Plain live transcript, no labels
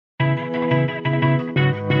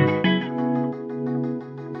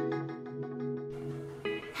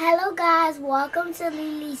Welcome to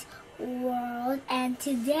Lili's world, and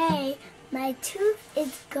today my tooth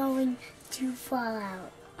is going to fall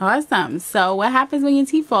out. Awesome. So what happens when your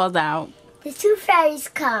teeth falls out? The tooth fairies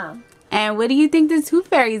come. And what do you think the tooth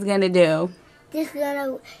fairy is going to do? They're going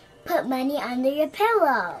to put money under your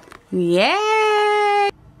pillow. Yay!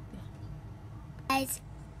 Guys,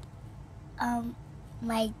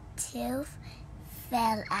 my tooth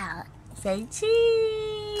fell out. Say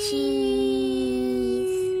cheese. Cheese.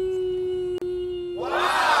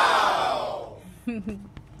 Wow!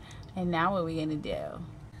 And now what are we going to do?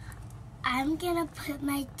 I'm going to put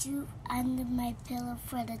my tooth under my pillow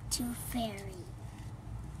for the tooth fairy.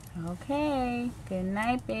 Okay. Good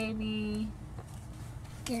night, baby.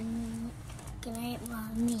 Good night,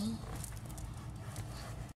 Mommy.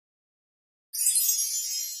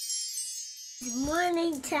 It's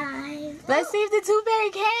morning time. Let's see if the tooth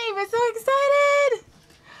fairy came. We're so excited.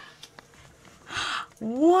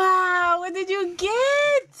 Wow, what did you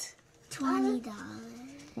get? $20.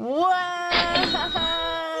 Wow.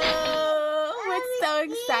 We're so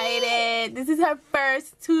excited. This is her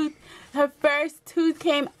first tooth. Her first tooth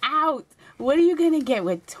came out. What are you going to get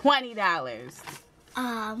with $20?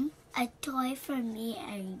 A toy for me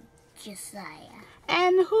and Josiah.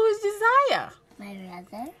 And who's Josiah? My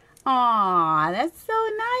brother. Aw, that's so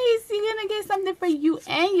nice. You're going to get something for you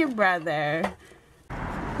and your brother.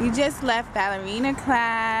 You just left ballerina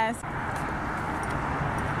class.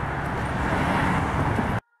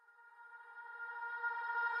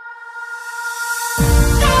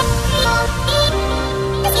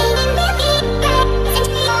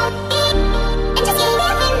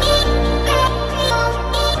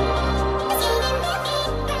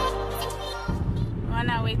 On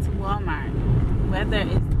our way to Walmart. Weather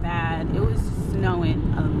is bad. It was snowing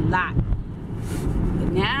a lot.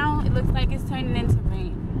 But now it looks like it's turning into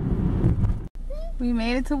rain. We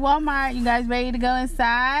made it to Walmart. You guys ready to go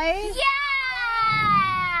inside? Yeah!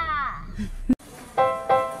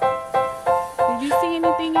 Did you see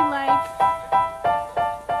anything you like?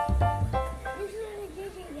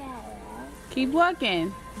 Keep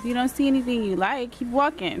walking. If you don't see anything you like, keep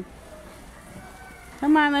walking.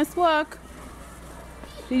 Come on, let's walk.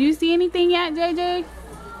 Did you see anything yet, JJ?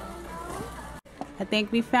 I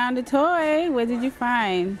think we found a toy. What did you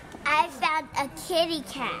find? I found a kitty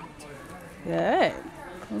cat. Good.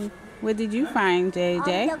 What did you find,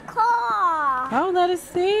 JJ? On the car. Oh, let us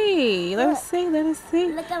see. Let us see. Let us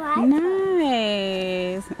see. Look at my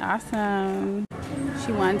Nice. Awesome.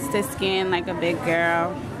 She wants to skin like a big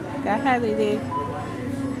girl. Go ahead, Lili.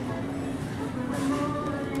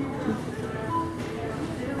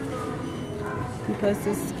 You're supposed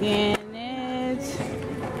to scan it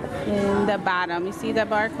in the bottom. You see the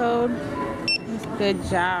barcode? Good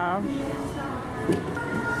job.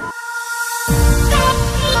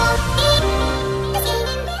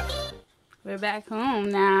 We're back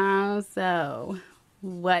home now. So,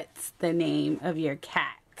 what's the name of your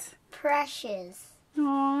cat? Precious.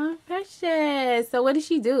 Aw, Precious. So what did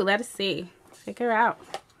she do? Let us see. Check her out.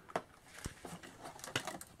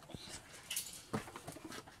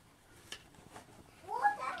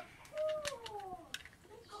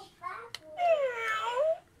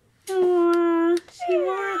 Aw, she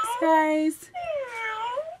works, guys.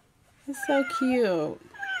 It's so cute.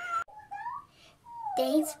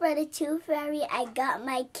 Thanks for the tooth fairy. I got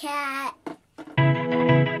my cat.